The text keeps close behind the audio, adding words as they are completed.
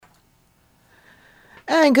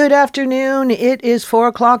And good afternoon. It is 4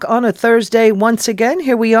 o'clock on a Thursday. Once again,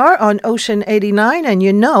 here we are on Ocean 89. And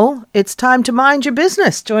you know, it's time to mind your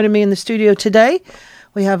business. Joining me in the studio today,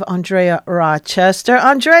 we have Ondreyah Rochester.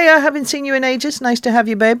 Ondreyah, haven't seen you in ages. Nice to have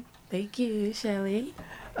you, babe. Thank you, Shelley.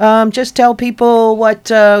 Just tell people what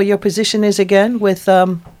your position is again with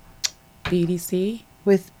BEDC.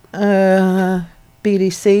 With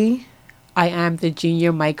BEDC. I am the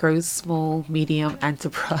Junior Micro Small Medium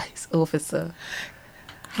Enterprise Officer.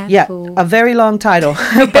 Handful. Yeah, a very long title,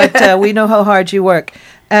 but we know how hard you work.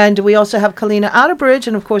 And we also have Colina Outerbridge,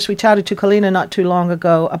 and of course we chatted to Colina not too long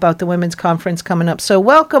ago about the women's conference coming up. So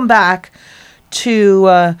welcome back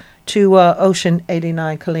to Ocean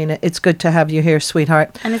 89, Colina. It's good to have you here,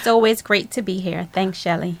 sweetheart. And it's always great to be here. Thanks,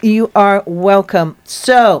 Shelley. You are welcome.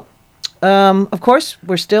 So, of course,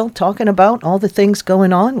 we're still talking about all the things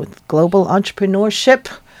going on with global entrepreneurship.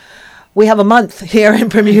 We have a month here in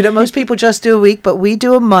Bermuda. Most people just do a week, but we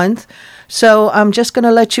do a month. So I'm just going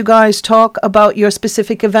to let you guys talk about your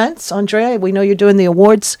specific events. Ondreyah, we know you're doing the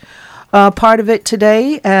awards part of it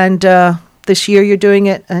today, and this year you're doing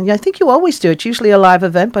it. And I think you always do. It's usually a live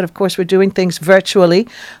event, but of course we're doing things virtually.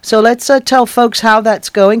 So let's tell folks how that's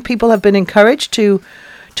going. People have been encouraged to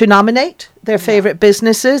nominate their favorite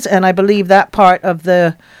businesses, and I believe that part of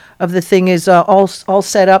the thing is all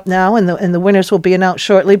set up now, and the winners will be announced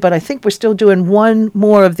shortly. But I think we're still doing one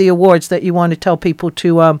more of the awards that you want to tell people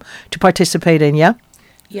to participate in. Yeah.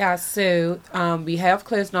 Yeah. So we have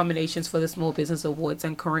closed nominations for the Small Business Awards,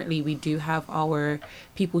 and currently we do have our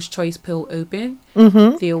People's Choice poll open.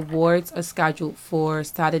 Mm-hmm. The awards are scheduled for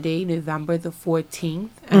Saturday, November the 14th,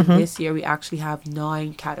 and this year we actually have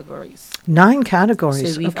 9 categories. 9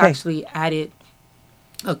 categories. So we've actually added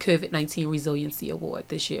a COVID-19 Resiliency Award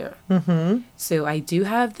this year. Mm-hmm. So I do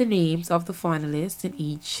have the names of the finalists in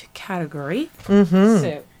each category. Mm-hmm.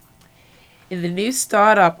 So in the new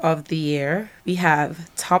startup of the year, we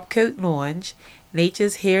have Top Coat Launch,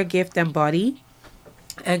 Nature's Hair Gift and Body,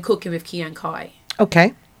 and Cooking with Key and Kai.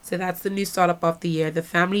 Okay. So that's the new startup of the year. The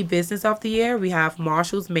family business of the year, we have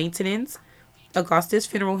Marshall's Maintenance, Augustus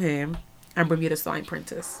Funeral Home, and Bermuda Sign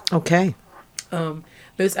Printers. Okay.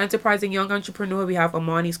 Most enterprising young entrepreneur, we have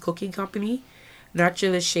Amani's Cooking Company,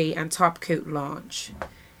 Nurture Lachey, and Top Coat Launch.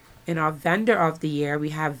 In our vendor of the year,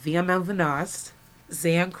 we have VMM Vanasse,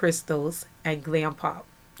 Zan Crystals, and Glam Pop.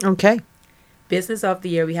 Okay. Business of the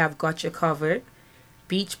year, we have Gotcha Covered,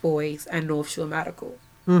 Beach Boys, and North Shore Medical.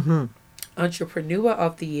 Mm-hmm. Entrepreneur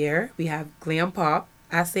of the year, we have Glam Pop,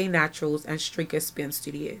 Assay Naturals, and Streaker Spin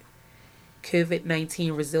Studio.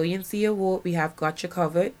 COVID-19 Resiliency Award, we have Gotcha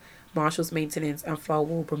Covered, Marshall's Maintenance, and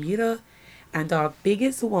Flower Bermuda. And our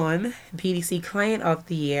biggest one, BEDC Client of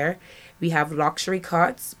the Year, we have Luxury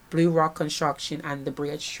Cuts, Blue Rock Construction, and the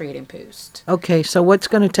Bridge Trading Post. Okay, so what's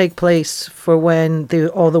going to take place for when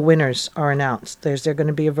all the winners are announced? Is there going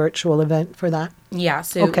to be a virtual event for that? Yeah,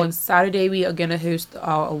 so on Saturday we are going to host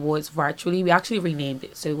our awards virtually. We actually renamed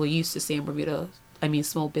it, so we're used to saying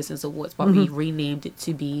Small Business Awards, but we renamed it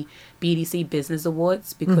to be BEDC Business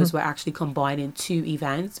Awards because we're actually combining 2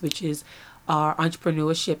 events, which is our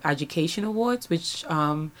Entrepreneurship Education Awards, which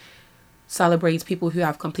celebrates people who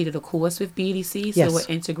have completed a course with BEDC. Yes. So we're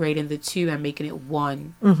integrating the 2 and making it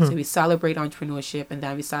one. So we celebrate entrepreneurship, and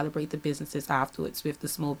then we celebrate the businesses afterwards with the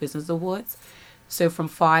Small Business Awards. So from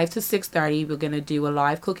 5 to 6:30, we're going to do a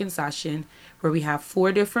live cooking session where we have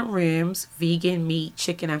 4 different rooms, vegan, meat,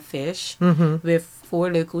 chicken, and fish, with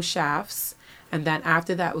 4 local chefs. And then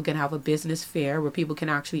after that, we're going to have a business fair where people can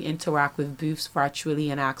actually interact with booths virtually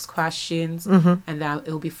and ask questions. And then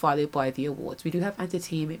it'll be followed by the awards. We do have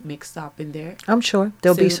entertainment mixed up in there. I'm sure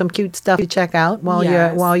there'll be some cute stuff to check out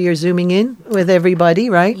while you're zooming in with everybody,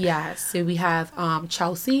 right? Yeah. So we have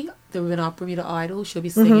Chelsea, the winner of Bermuda Idol. She'll be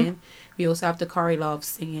singing. We also have the Curry Love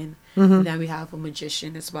singing. And then we have a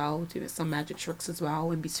magician as well, doing some magic tricks as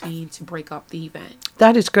well in between to break up the event.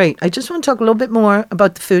 That is great. I just want to talk a little bit more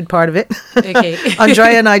about the food part of it. Okay.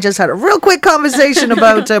 Ondreyah and I just had a real quick conversation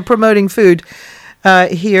about promoting food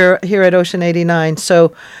here at Ocean 89.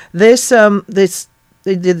 So the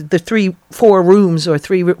 4 rooms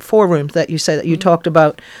that you said that you talked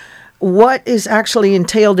about, what is actually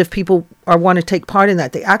entailed if people want to take part in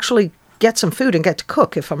that? They actually get some food and get to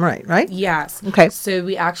cook, if I'm right? Yes. Okay. So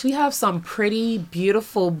we actually have some pretty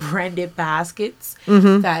beautiful branded baskets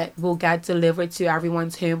that will get delivered to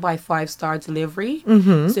everyone's home by 5-star delivery.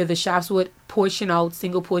 So the chefs would portion out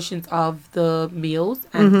single portions of the meals,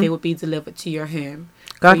 and they would be delivered to your home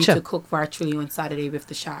for you to cook virtually on Saturday with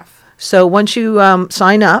the chef. So once you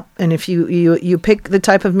sign up, and if you pick the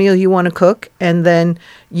type of meal you want to cook, and then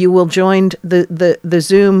you will join the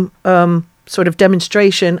Zoom sort of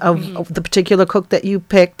demonstration of the particular cook that you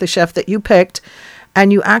picked, the chef that you picked,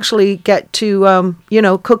 and you actually get to,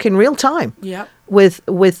 cook in real time with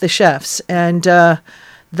the chefs. And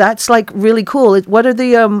that's like really cool. What are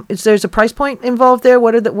the, there's a price point involved there?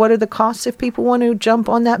 What are the costs if people want to jump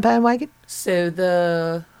on that bandwagon? So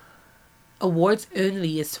the awards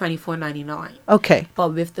only is $24.99. Okay.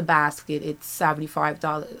 But with the basket, it's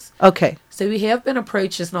 $75. Okay. So we have been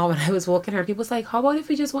approached just now when I was walking here. People's like, how about if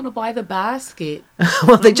we just want to buy the basket?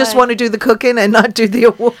 Well, they just want to do the cooking and not do the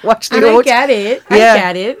watch the awards. I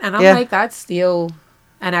get it. And I'm like, that's still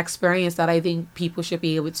an experience that I think people should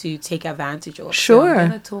be able to take advantage of. Sure. So I'm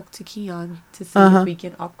going to talk to Keon to see if we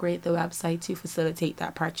can upgrade the website to facilitate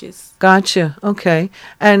that purchase. Gotcha. Okay.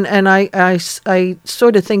 And I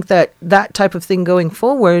sort of think that type of thing going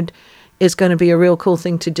forward is going to be a real cool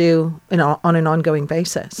thing to do on an ongoing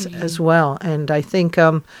basis as well. And I think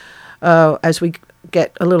as we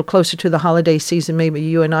get a little closer to the holiday season, maybe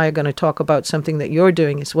you and I are going to talk about something that you're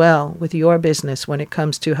doing as well with your business when it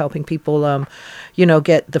comes to helping people,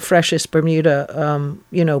 get the freshest Bermuda,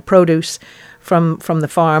 produce from the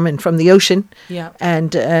farm and from the ocean,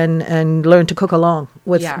 and learn to cook along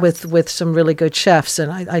with some really good chefs.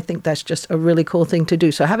 And I think that's just a really cool thing to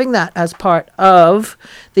do. So having that as part of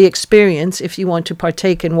the experience, if you want to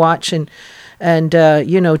partake and watch and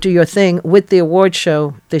do your thing with the award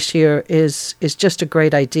show this year is just a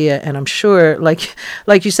great idea. And I'm sure, like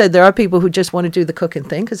you said, there are people who just want to do the cooking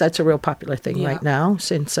thing because that's a real popular thing right now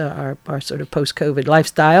since our sort of post-COVID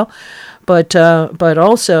lifestyle. But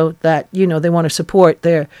also that, they want to support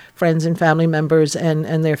their friends and family members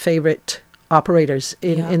and their favorite operators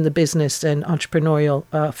in the business and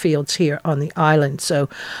entrepreneurial fields here on the island. So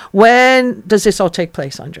when does this all take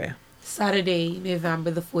place, Ondreyah? Saturday,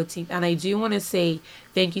 November the 14th. And I do want to say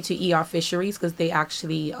thank you to ER Fisheries because they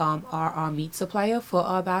actually are our meat supplier for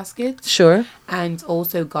our baskets. Sure. And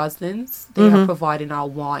also Gosling's. They are providing our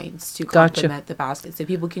wines to complement the basket. So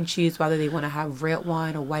people can choose whether they want to have red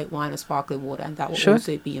wine or white wine or sparkling water. And that will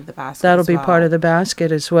also be in the basket. That'll be part of the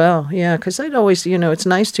basket as well. Yeah, because I'd always, it's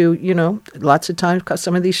nice to, lots of times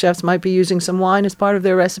some of these chefs might be using some wine as part of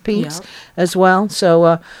their recipes as well.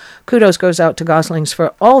 So kudos goes out to Gosling's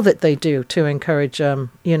for all that they do to encourage,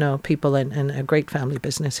 people and a great family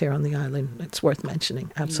business here on the island. It's worth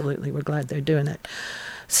mentioning. Absolutely. Yeah. We're glad they're doing it.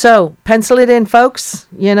 So pencil it in, folks.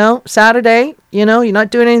 Saturday, you're not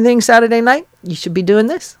doing anything Saturday night. You should be doing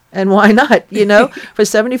this. And why not? For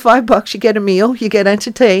 $75, you get a meal, you get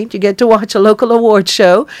entertained, you get to watch a local award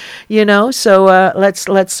show, So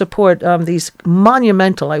let's support these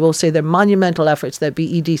monumental, I will say they're monumental efforts that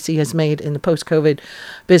BEDC has made in the post-COVID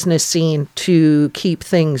business scene to keep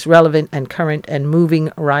things relevant and current and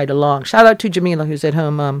moving right along. Shout out to Jamila, who's at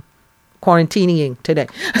home quarantining today.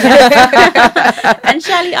 And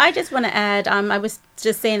Shelley, I just want to add, I was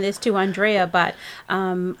just saying this to Ondreyah, but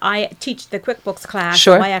I teach the QuickBooks class.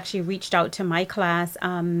 Sure. So I actually reached out to my class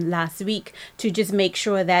last week to just make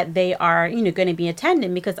sure that they are, going to be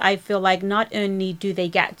attending, because I feel like not only do they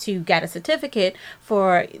get to get a certificate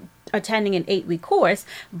for attending an 8-week course,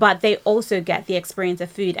 but they also get the experience of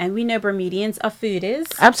food. And we know Bermudians are foodies.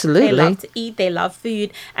 Absolutely. They love to eat. They love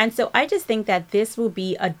food. And so I just think that this will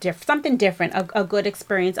be something different, a good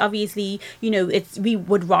experience. Obviously, we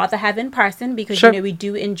would rather have in person because, we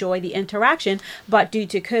do enjoy the interaction. But due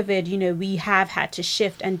to COVID, we have had to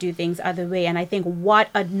shift and do things other way. And I think what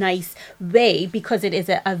a nice way, because it is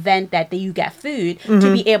an event that you get food,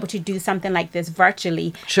 to be able to do something like this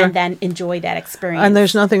virtually and then enjoy that experience. And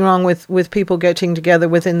there's nothing wrong with people getting together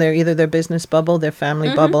within either their business bubble, their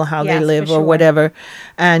family bubble, how they live or whatever.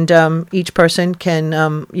 And each person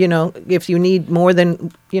can, if you need more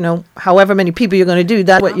than, however many people you're going to do,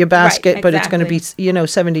 that's what your basket, but it's going to be,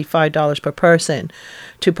 $75 per person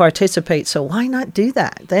to participate. So why not do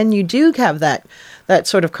that? Then you do have that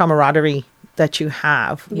sort of camaraderie that you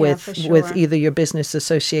have with either your business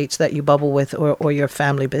associates that you bubble with or your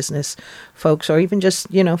family business folks, or even just,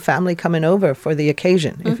 family coming over for the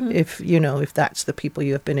occasion. If that's the people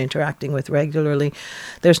you have been interacting with regularly,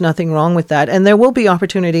 there's nothing wrong with that. And there will be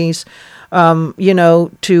opportunities,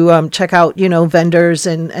 to check out, vendors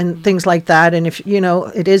and things like that. And if,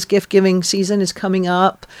 it is gift giving season is coming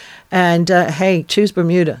up, and hey, choose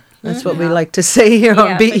Bermuda. That's what we like to say here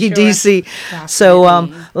on BEDC. Sure.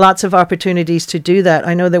 So lots of opportunities to do that.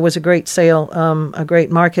 I know there was a great sale, a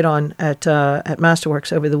great market on at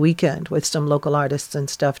Masterworks over the weekend with some local artists and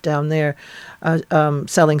stuff down there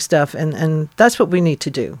selling stuff. And that's what we need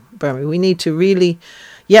to do, Burma. We need to really,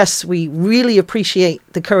 yes, we really appreciate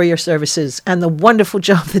the courier services and the wonderful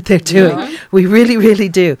job that they're doing. Yeah. We really, really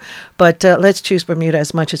do. But let's choose Bermuda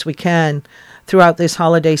as much as we can throughout this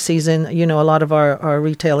holiday season. You know, a lot of our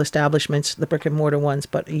retail establishments, the brick and mortar ones,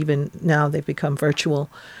 but even now they've become virtual.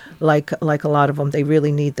 Like a lot of them, they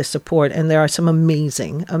really need the support. And there are some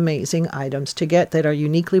amazing, amazing items to get that are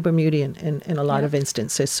uniquely Bermudian in a lot of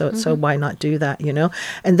instances. So why not do that, you know?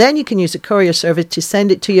 And then you can use a courier service to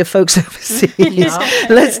send it to your folks overseas.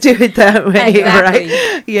 Let's do it that way,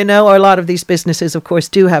 right? You know, or a lot of these businesses, of course,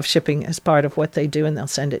 do have shipping as part of what they do, and they'll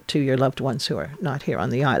send it to your loved ones who are not here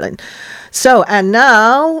on the island. So, and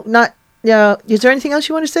now, is there anything else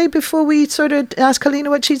you want to say before we sort of ask Colina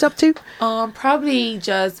what she's up to? Probably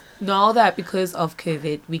just know that because of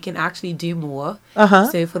COVID, we can actually do more.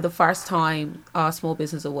 So for the first time, our Small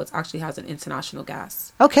Business Awards actually has an international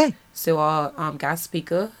guest. Okay. So our guest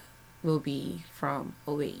speaker will be from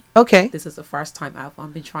OE. Okay. This is the first time ever.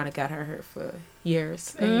 I've been trying to get her here for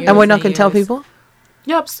years. And we're not going to tell people?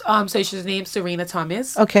 Yep. So she's named Serena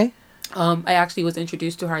Thomas. Okay. I actually was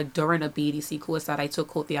introduced to her during a BEDC course that I took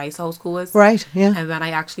called the Ice House course. Right, yeah. And then I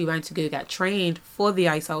actually went to go get trained for the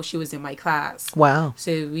Ice House. She was in my class. Wow.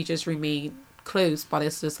 So we just remained close, but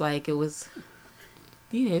it's just like it was,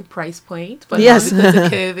 price point. But yes. Because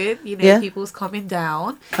of COVID, people's coming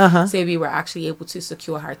down. So we were actually able to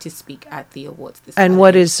secure her to speak at the awards this And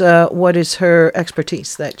Saturday. what is her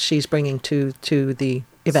expertise that she's bringing to the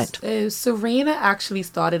event? So Serena actually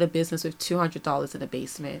started a business with $200 in the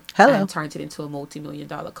basement. Hello. And turned it into a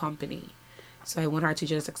multi-million-dollar company. So I want her to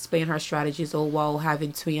just explain her strategies all while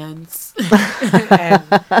having twins and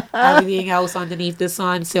everything else underneath the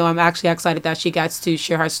sun. So I'm actually excited that she gets to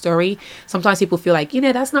share her story. Sometimes people feel like,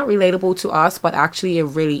 that's not relatable to us, but actually it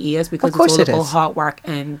really is, because it's all about hard work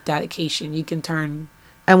and dedication. You can turn.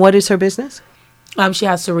 And what is her business? She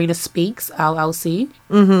has Serena Speaks, LLC.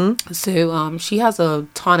 So she has a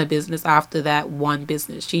ton of business after that one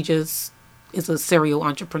business. She just is a serial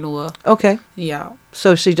entrepreneur. Okay. Yeah.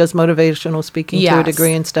 So she does motivational speaking to a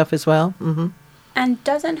degree and stuff as well? Mm-hmm. And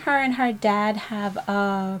doesn't her and her dad have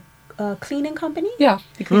a cleaning company? Yeah.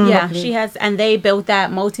 She has, and they built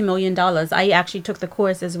that multi-million-dollar. I actually took the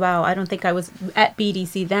course as well. I don't think I was at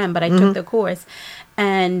BEDC then, but I took the course.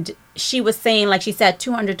 And she was saying, like she said,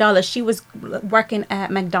 $200. She was working at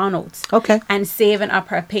McDonald's. Okay. And saving up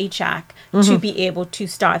her paycheck to be able to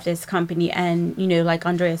start this company. And, like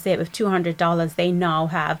Ondreyah said, with $200, they now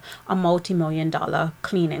have a multi-million-dollar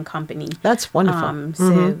cleaning company. That's wonderful.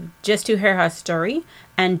 So just to hear her story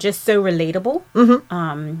and just so relatable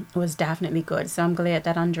was definitely good. So I'm glad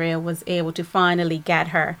that Ondreyah was able to finally get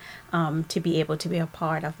her to be able to be a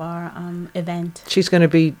part of our event. She's going to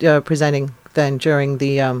be presenting then during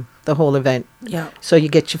the whole event. Yeah. So you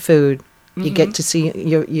get your food. You get to see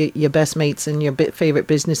your best mates and your favorite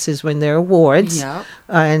businesses win their awards. Yeah.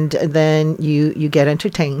 And then you get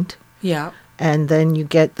entertained. Yeah. And then you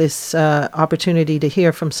get this opportunity to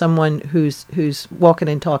hear from someone who's walking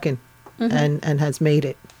and talking and has made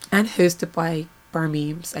it. And hosted by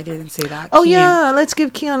Barmeems. I didn't say that. Oh, Kean. yeah. Let's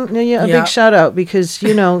give Kean a big shout out, because,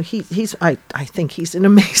 he's I think he's an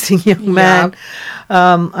amazing young man.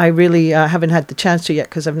 I really haven't had the chance to yet,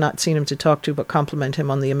 because I've not seen him to talk to, but compliment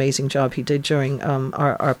him on the amazing job he did during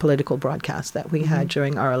our political broadcast that we had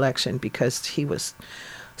during our election, because he was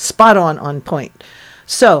spot on point.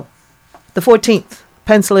 So, the 14th.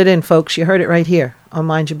 Pencil it in, folks. You heard it right here on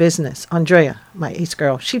Mind Your Business. Ondreyah, my ace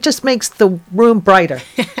girl. She just makes the room brighter.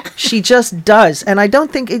 She just does. And I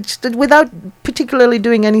don't think it's without particularly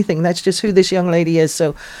doing anything. That's just who this young lady is.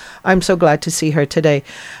 So I'm so glad to see her today.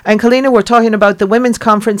 And Colina, we're talking about the Women's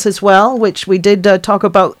Conference as well, which we did talk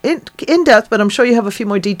about in depth, but I'm sure you have a few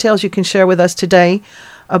more details you can share with us today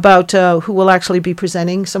about who will actually be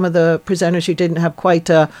presenting. Some of the presenters you didn't have quite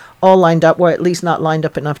all lined up, or at least not lined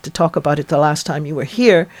up enough to talk about it the last time you were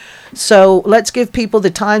here. So let's give people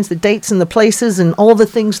the times, the dates, and the places, and all the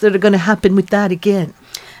things that are going to happen with that again.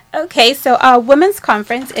 Okay, so our Women's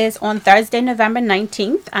Conference is on Thursday, November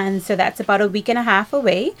 19th, and so that's about a week and a half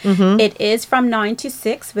away. It is from 9 to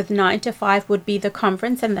 6, with 9 to 5 would be the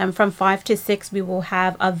conference, and then from 5 to 6 we will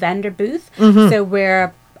have a vendor booth. So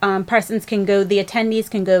where persons can go, the attendees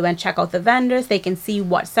can go and check out the vendors. They can see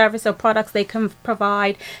what service or products they can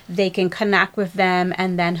provide. They can connect with them,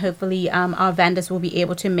 and then hopefully our vendors will be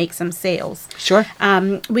able to make some sales. Sure.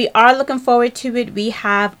 We are looking forward to it. We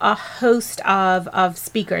have a host of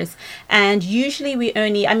speakers, and usually we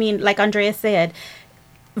only, like Ondreyah said,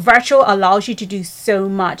 virtual allows you to do so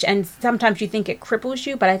much, and sometimes you think it cripples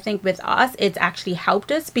you, but I think with us it's actually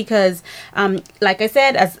helped us because like I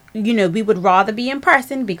said, as you know, we would rather be in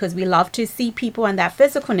person because we love to see people and that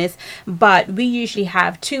physicalness, but we usually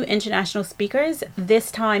have 2 international speakers.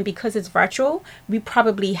 This time, because it's virtual, we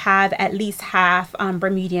probably have at least half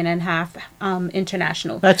Bermudian and half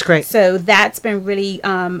international. That's great. So that's been really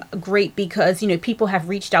great because, you know, people have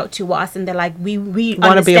reached out to us and they're like, we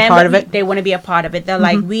want to be a part of it. They want to be a part of it. They're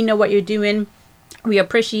like, we know what you're doing. We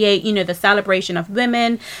appreciate, you know, the celebration of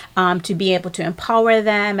women, to be able to empower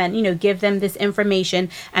them and, you know, give them this information,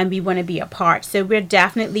 and we want to be a part. So we're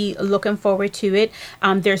definitely looking forward to it.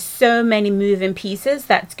 There's so many moving pieces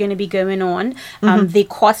that's going to be going on. The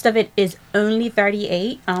cost of it is only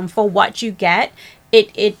 $38 for what you get.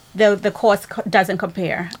 The cost doesn't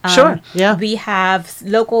compare. Sure. Yeah. We have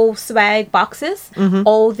local swag boxes.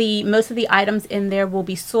 Most of the items in there will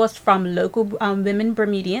be sourced from local women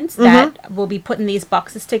Bermudians that will be putting these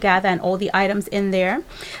boxes together, and all the items in there.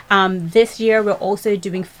 This year we're also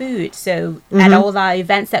doing food. So at all the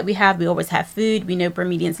events that we have, we always have food. We know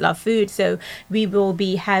Bermudians love food, so we will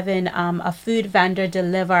be having a food vendor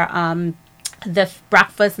deliver the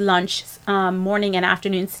breakfast, lunch, morning and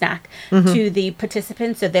afternoon snack to the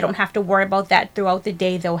participants, so they don't have to worry about that throughout the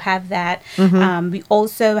day. They'll have that. We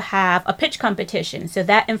also have a pitch competition, so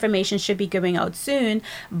that information should be going out soon,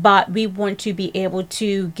 but we want to be able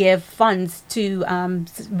to give funds to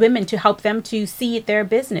women to help them to seed their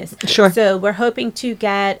business. Sure. So we're hoping to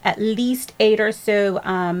get at least 8 or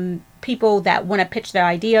so people that want to pitch their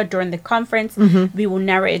idea during the conference. We will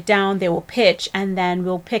narrow it down, they will pitch, and then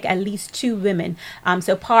we'll pick at least 2 women.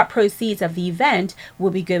 So part proceeds of the event will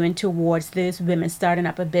be going towards those women starting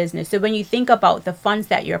up a business. So when you think about the funds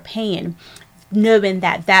that you're paying, knowing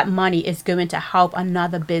that that money is going to help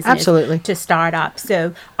another business to start up.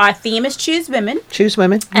 So our theme is Choose Women. Choose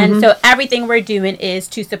Women. And so everything we're doing is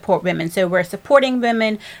to support women. So we're supporting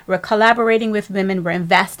women, we're collaborating with women, we're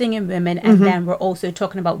investing in women, and then we're also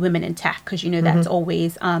talking about women in tech, because, you know, that's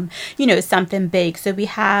always, you know, something big. So we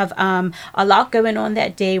have a lot going on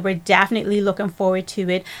that day. We're definitely looking forward to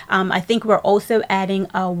it. I think we're also adding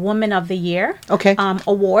a Woman of the Year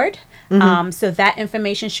award. So that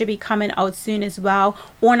information should be coming out soon as well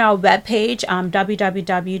on our webpage,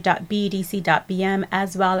 www.bedc.bm,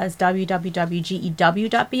 as well as www.gew.bm.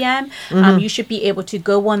 You should be able to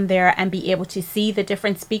go on there and be able to see the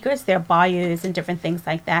different speakers, their bios and different things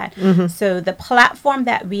like that. So the platform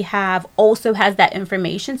that we have also has that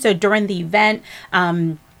information. So during the event,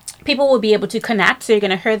 people will be able to connect. So you're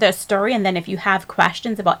going to hear their story, and then if you have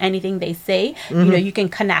questions about anything they say, you know, you can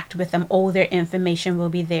connect with them. All their information will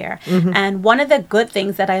be there. And one of the good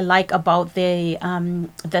things that I like about the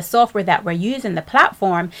software that we're using, the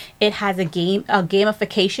platform, it has a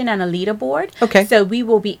gamification and a leaderboard. So we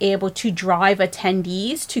will be able to drive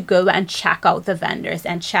attendees to go and check out the vendors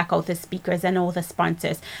and check out the speakers and all the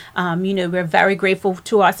sponsors. You know, we're very grateful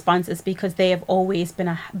to our sponsors because they have always been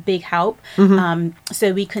a big help.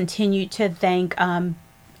 So we continue to thank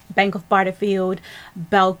Bank of Butterfield,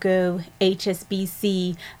 Belco,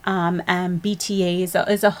 HSBC, and BTA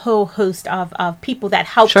is a whole host of people that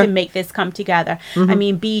help to make this come together. I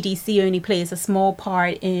mean, BEDC only plays a small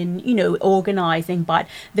part in, you know, organizing, but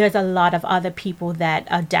there's a lot of other people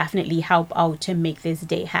that definitely help out to make this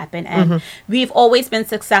day happen. And we've always been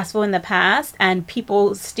successful in the past, and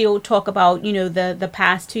people still talk about, you know, the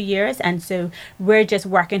past 2 years. And so we're just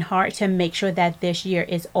working hard to make sure that this year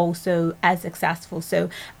is also as successful. So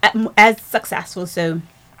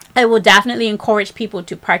I will definitely encourage people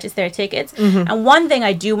to purchase their tickets. And one thing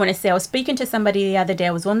I do want to say, I was speaking to somebody the other day,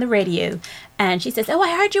 I was on the radio, and she says, "Oh,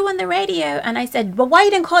 I heard you on the radio." And I said, "Well, why you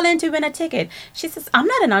didn't call in to win a ticket?" She says, "I'm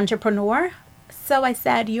not an entrepreneur." So I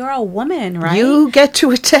said, "You're a woman, right? You get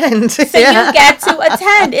to attend." So you get to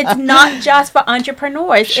attend. It's not just for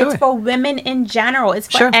entrepreneurs. It's for women in general. It's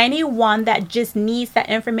for anyone that just needs that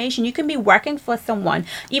information. You can be working for someone.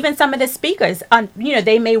 Even some of the speakers, you know,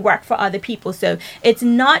 they may work for other people. So it's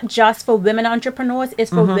not just for women entrepreneurs.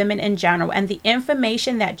 It's for women in general. And the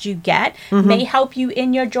information that you get may help you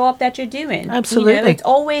in your job that you're doing. Absolutely. You know, it's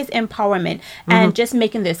always empowerment and just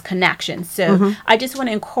making this connection. So I just want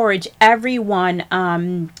to encourage everyone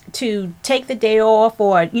to take the day off,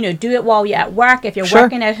 or, you know, do it while you're at work. If you're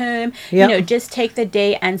working at home, you know, just take the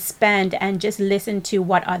day and spend and just listen to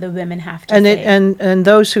what other women have to say. And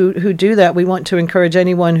those who do that, we want to encourage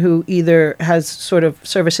anyone who either has sort of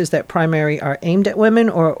services that primarily are aimed at women,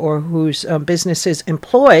 or whose businesses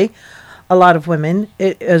employ a lot of women,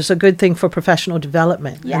 it is a good thing for professional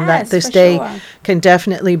development. Yes, and that this for day sure. can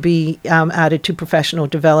definitely be added to professional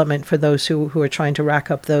development for those who are trying to rack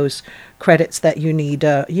up those credits that you need,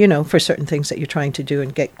 for certain things that you're trying to do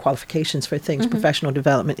and get qualifications for things. Professional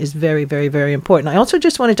development is very, very, very important. I also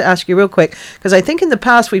just wanted to ask you real quick, because I think in the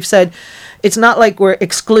past we've said it's not like we're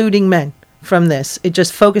excluding men from this. It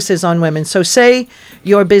just focuses on women. So say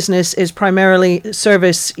your business is primarily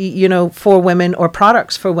service, for women or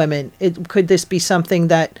products for women. Could this be something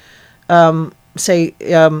that, if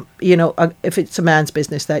it's a man's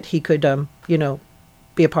business, that he could,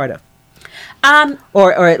 be a part of?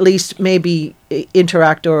 Or at least maybe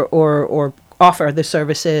interact or offer the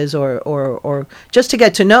services or just to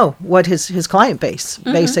get to know what his client base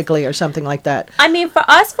basically, or something like that. I mean, for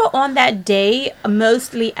us, on that day,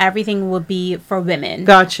 mostly everything will be for women.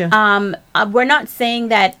 Gotcha. We're not saying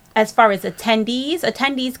that as far as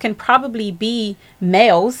attendees can probably be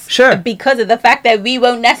males. Sure. Because of the fact that we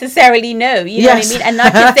won't necessarily know, you know what I mean? And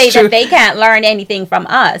not to say True. that they can't learn anything from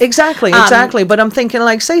us. Exactly. But I'm thinking,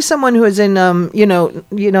 like, say someone who is in,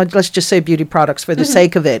 let's just say beauty products for the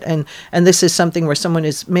sake of it. And this is something where someone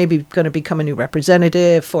is maybe going to become a new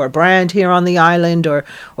representative for a brand here on the island, or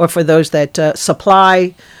for those that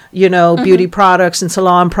supply, beauty products and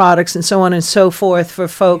salon products and so on and so forth for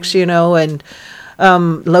folks, and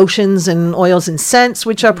lotions and oils and scents,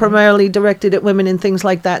 which are primarily directed at women and things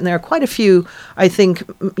like that. And there are quite a few, I think,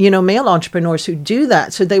 male entrepreneurs who do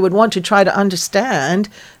that. So they would want to try to understand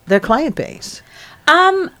their client base.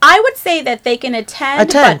 I would say that they can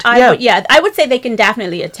attend. But I would say they can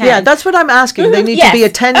definitely attend. Yeah, that's what I'm asking. They need to be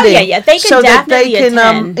attending. Oh, yeah. They can so definitely that they can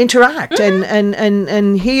attend. Interact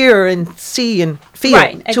and hear and see and feel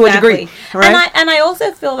to a degree. Right? And I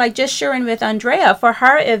also feel like, just sharing with Ondreyah, for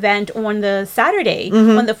her event on the Saturday,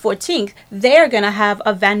 on the 14th, they're going to have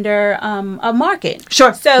a vendor a market.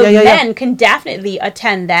 Sure. So men can definitely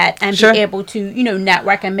attend that and be able to,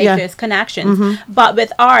 network and make those connections. But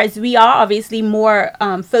with ours, we are obviously more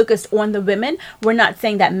focused on the women. We're not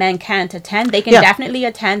saying that men can't attend. They can definitely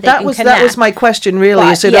attend. That was my question, really.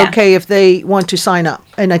 But, is it okay if they want to sign up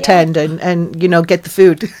and attend and get the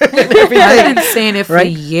food and everything? I've been saying it for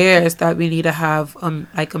years that we need to have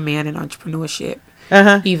like a man in entrepreneurship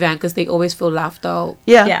event, because they always feel laughed out.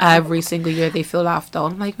 Every single year they feel laughed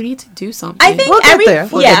out. I'm like, we need to do something. I think we'll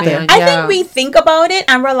get there. I think we think about it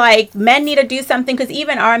and we're like, men need to do something, because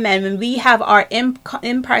even our men, when we have our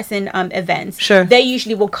in-person events, they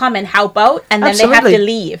usually will come and help out, and then they have to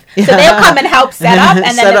leave. So they'll come and help set up, and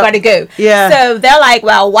then they've got to go. So they're like,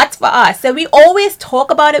 well, what's for us? So we always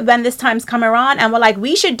talk about it when this time's come around, and we're like,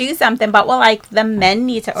 we should do something, but we're like, the men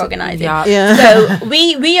need to organize it. So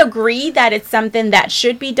we agree that it's something that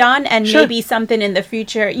should be done, and maybe something in the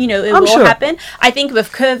future, it will happen. I think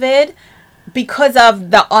with COVID, because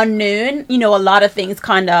of the unknown, a lot of things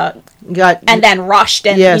kind of got and then rushed,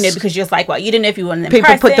 and because you're just like, well, you didn't know if you wanted in people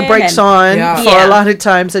person, put the brakes on for a lot of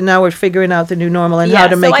times, and now we're figuring out the new normal and how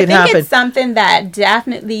to make it happen. I think it's something that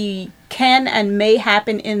definitely can and may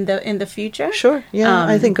happen in the future. Sure. Yeah.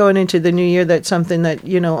 I think going into the new year, that's something that,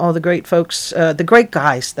 all the great folks, the great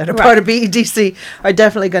guys that are part of BEDC are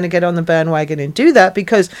definitely going to get on the bandwagon and do that,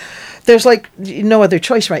 because there's like no other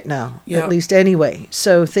choice right now, at least anyway.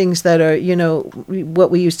 So things that are,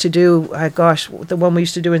 what we used to do, the one we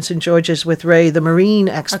used to do in St. George's with Ray, the Marine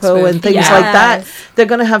Expo and things like that, they're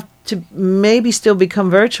going to have to maybe still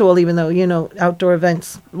become virtual, even though, outdoor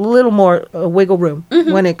events, a little more wiggle room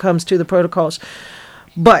when it comes to the protocols.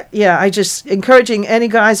 But I just encouraging any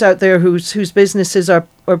guys out there whose businesses are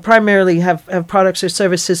or primarily have products or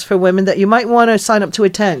services for women, that you might want to sign up to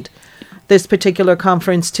attend this particular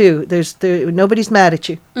conference too. Nobody's mad at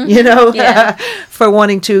you, for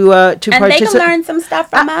wanting to participate. And they can learn some stuff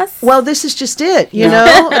from us. Well, this is just it,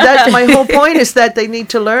 That's my whole point, is that they need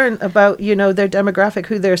to learn about, their demographic,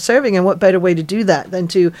 who they're serving, and what better way to do that than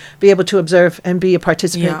to be able to observe and be a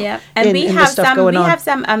participant. And we have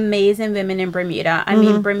some amazing women in Bermuda. I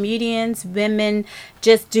mean, Bermudians, women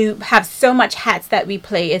just have so much hats that we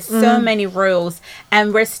play. It's so many roles,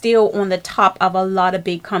 and we're still on the top of a lot of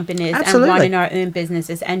big companies. Absolutely. And running our own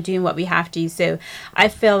businesses and doing what we have to. So I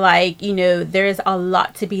feel like, there's a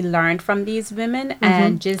lot to be learned from these women.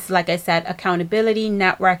 And just like I said, accountability,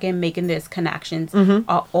 networking, making those connections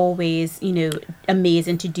are always,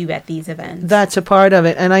 amazing to do at these events. That's a part of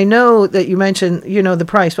it. And I know that you mentioned, the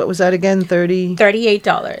price. What was that again? $38.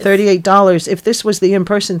 $38. If this was the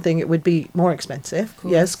in-person thing, it would be more expensive.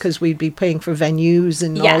 Yes, because we'd be paying for venues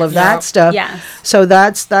and all of that stuff. Yes. So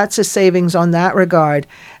that's a savings on that regard.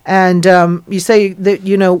 And you say that,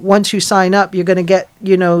 once you sign up, you're going to get,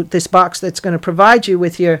 this box that's going to provide you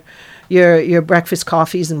with your your breakfast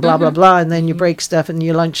coffees and blah, blah, blah. And then your break stuff and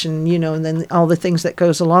your lunch and, you know, and then all the things that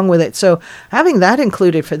goes along with it. So having that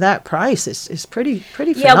included for that price is pretty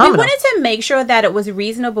phenomenal. Yeah, we wanted to make sure that it was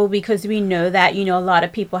reasonable because we know that, you know, a lot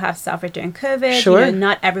of people have suffered during COVID. Sure. You know,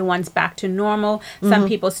 not everyone's back to normal. Some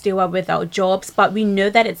people still are without jobs, but we know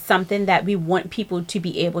that it's something that we want people to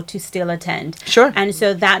be able to still attend. Sure. And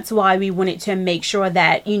so that's why we wanted to make sure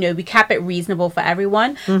that, you know, we kept it reasonable for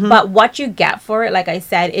everyone. But what you get for it, like I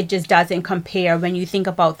said, it just doesn't compare when you think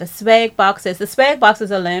about the swag boxes. The swag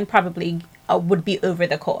boxes alone probably would be over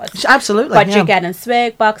the cost. Absolutely. But you're getting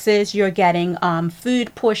swag boxes, you're getting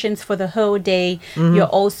food portions for the whole day. You're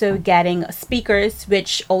also getting speakers,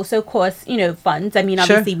 which also cost, you know, funds. I mean,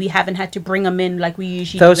 obviously we haven't had to bring them in like we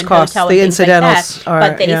usually those do in costs, hotel the and things incidentals like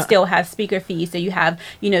that. But they still have speaker fees. So you have,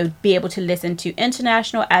 you know, be able to listen to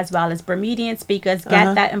international as well as Bermudian speakers,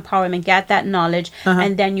 get that empowerment, get that knowledge.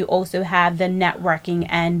 And then you also have the networking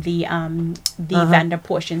and the vendor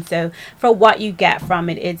portion. So for what you get from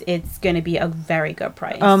it, it's going to be a very good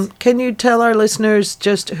price. Can you tell our listeners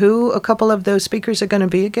just who a couple of those speakers are going to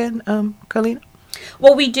be again, Colina?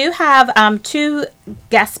 Well, we do have two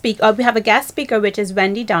guest speakers. We have a guest speaker, which is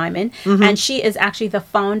Wendy Diamond, and she is actually the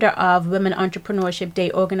founder of Women Entrepreneurship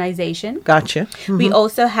Day organization. Gotcha. We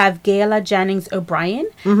also have Gayla Jennings O'Brien,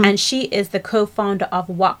 and she is the co-founder of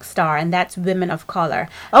Walkstar, and that's Women of Color.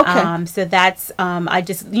 Okay. So that's I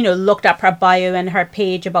just, you know, looked up her bio and her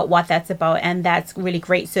page about what that's about, and that's really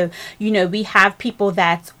great. So, you know, we have people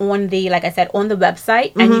that's on the, like I said, on the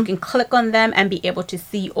website, and you can click on them and be able to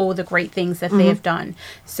see all the great things that they have done.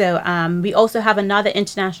 So we also have another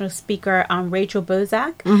international speaker, Rachel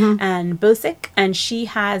Bozak and Bosick, and she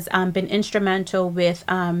has been instrumental with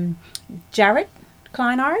Jared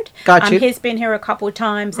Kleinard. Got you. He's been here a couple of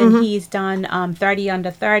times, and he's done 30 Under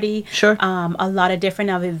 30. Sure. A lot of different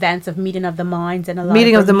events of Meeting of the Minds and a lot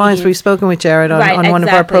Meeting of the Minds. We've spoken with Jared on one of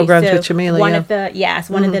our programs with Jamila. One of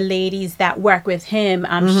the ladies that work with him,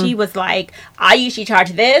 she was like, I usually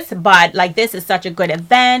charge this, but like this is such a good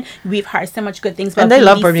event. We've heard so much good things about and they BEDC.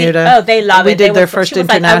 love Bermuda. Oh, they love it. We did their first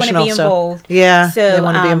international. Like, I want to be involved. So they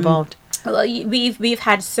want to be involved. Well, we've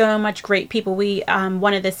had so much great people. We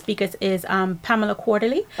one of the speakers is Pamela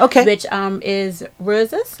Quarterly, which is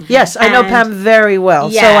Rose's. Yes, I know Pam very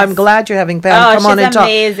well, so I'm glad you're having Pam come on and talk.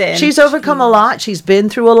 She's overcome a lot. She's been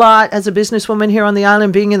through a lot as a businesswoman here on the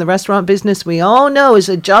island. Being in the restaurant business, we all know is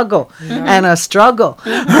a juggle and a struggle,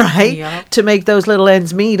 right? Yep. To make those little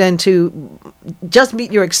ends meet and to just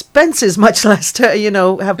meet your expenses, much less to, you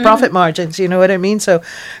know, have profit margins. You know what I mean? So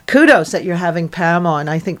kudos that you're having Pam on.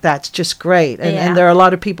 I think that's just great. And there are a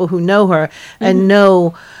lot of people who know her and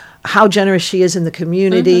know how generous she is in the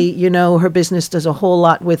community. You know, her business does a whole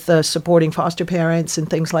lot with supporting foster parents and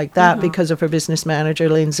things like that because of her business manager,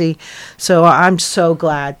 Lindsay. So I'm so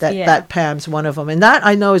glad that Pam's one of them. And that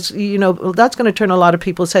I know is, you know, that's going to turn a lot of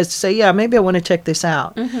people's heads to say, yeah, maybe I want to check this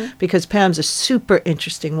out because Pam's a super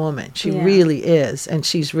interesting woman. She really is. And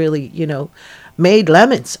she's really, you know, made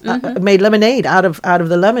lemonade out of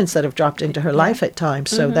the lemons that have dropped into her life at times.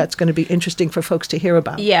 So that's going to be interesting for folks to hear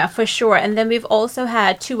about. Yeah, for sure. And then we've also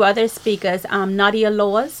had two other speakers, Nadia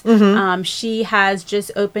Laws. She has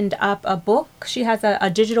just opened up a book. She has a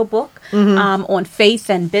digital book on faith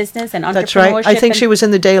and business and entrepreneurship. That's right. I think she was in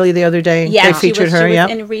the Daily the other day. Yeah, they featured her. She was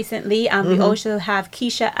in recently. We also have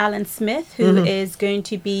Keisha Allen Smith, who is going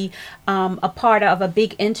to be a part of a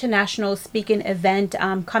big international speaking event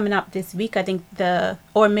coming up this week. I think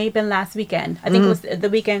or maybe last weekend. I think it was the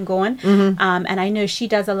weekend going. And I know she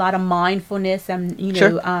does a lot of mindfulness and, you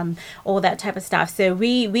know, all that type of stuff. So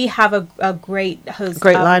we have a great host of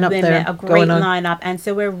lineup women, there, a great lineup. And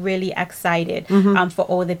so we're really excited for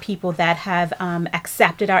all the people that have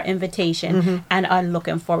accepted our invitation and are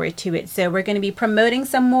looking forward to it. So we're going to be promoting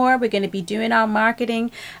some more. We're going to be doing our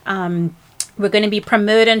marketing. We're going to be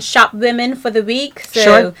promoting Shop Women for the week.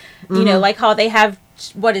 So, you know, like how they have,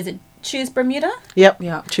 what is it? Choose Bermuda. Yep.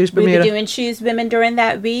 Yeah. Choose Bermuda. We'll be doing Choose Women during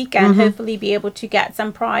that week, and hopefully be able to get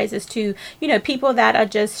some prizes to, you know, people that are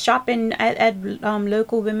just shopping at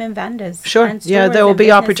local women vendors. Sure. Yeah, there will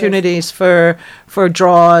be opportunities for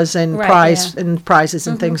draws and prizes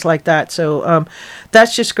and things like that. So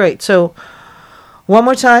that's just great. So one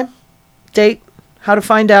more time, date, how to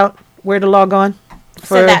find out, where to log on.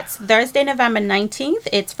 So that's Thursday, November 19th.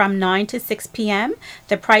 It's from 9 to 6 p.m.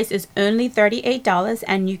 The price is only $38,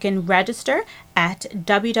 and you can register at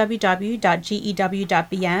www.gew.bm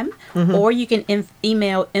or you can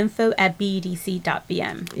email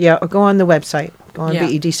info@bedc.bm. Yeah, or go on the website. Go on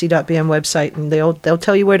bedc.bm website, and they'll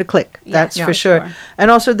tell you where to click. That's for sure. And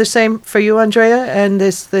also the same for you, Ondreyah, and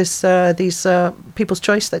these People's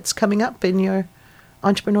Choice that's coming up in your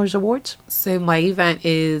Entrepreneurs Awards? So my event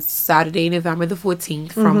is Saturday, November the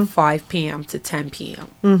 14th from 5 p.m. to 10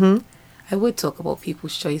 p.m. I would talk about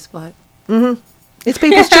People's Choice, but... It's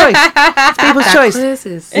people's choice. It's people's choice.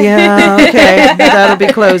 Closes. Yeah, okay. That'll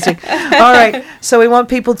be closing. All right. So we want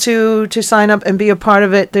people to sign up and be a part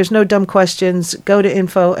of it. There's no dumb questions. Go to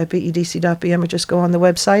info@bedc.bm or just go on the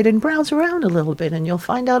website and browse around a little bit, and you'll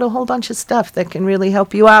find out a whole bunch of stuff that can really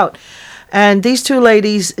help you out. And these two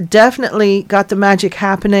ladies definitely got the magic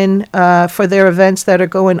happening for their events that are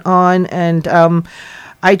going on. And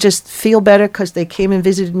I just feel better because they came and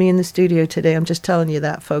visited me in the studio today. I'm just telling you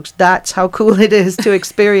that, folks. That's how cool it is to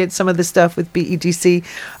experience some of the stuff with BEDC.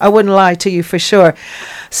 I wouldn't lie to you for sure.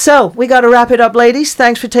 So we got to wrap it up, ladies.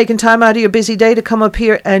 Thanks for taking time out of your busy day to come up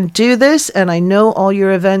here and do this. And I know all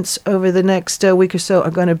your events over the next week or so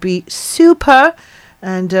are going to be super.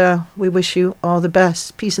 And we wish you all the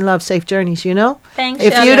best. Peace and love, safe journeys, you know? Thanks,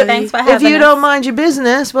 Shelley. Thanks for having us. If you don't mind your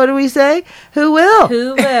business, what do we say? Who will?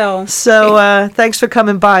 Who will? So thanks for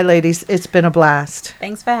coming by, ladies. It's been a blast.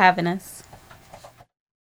 Thanks for having us.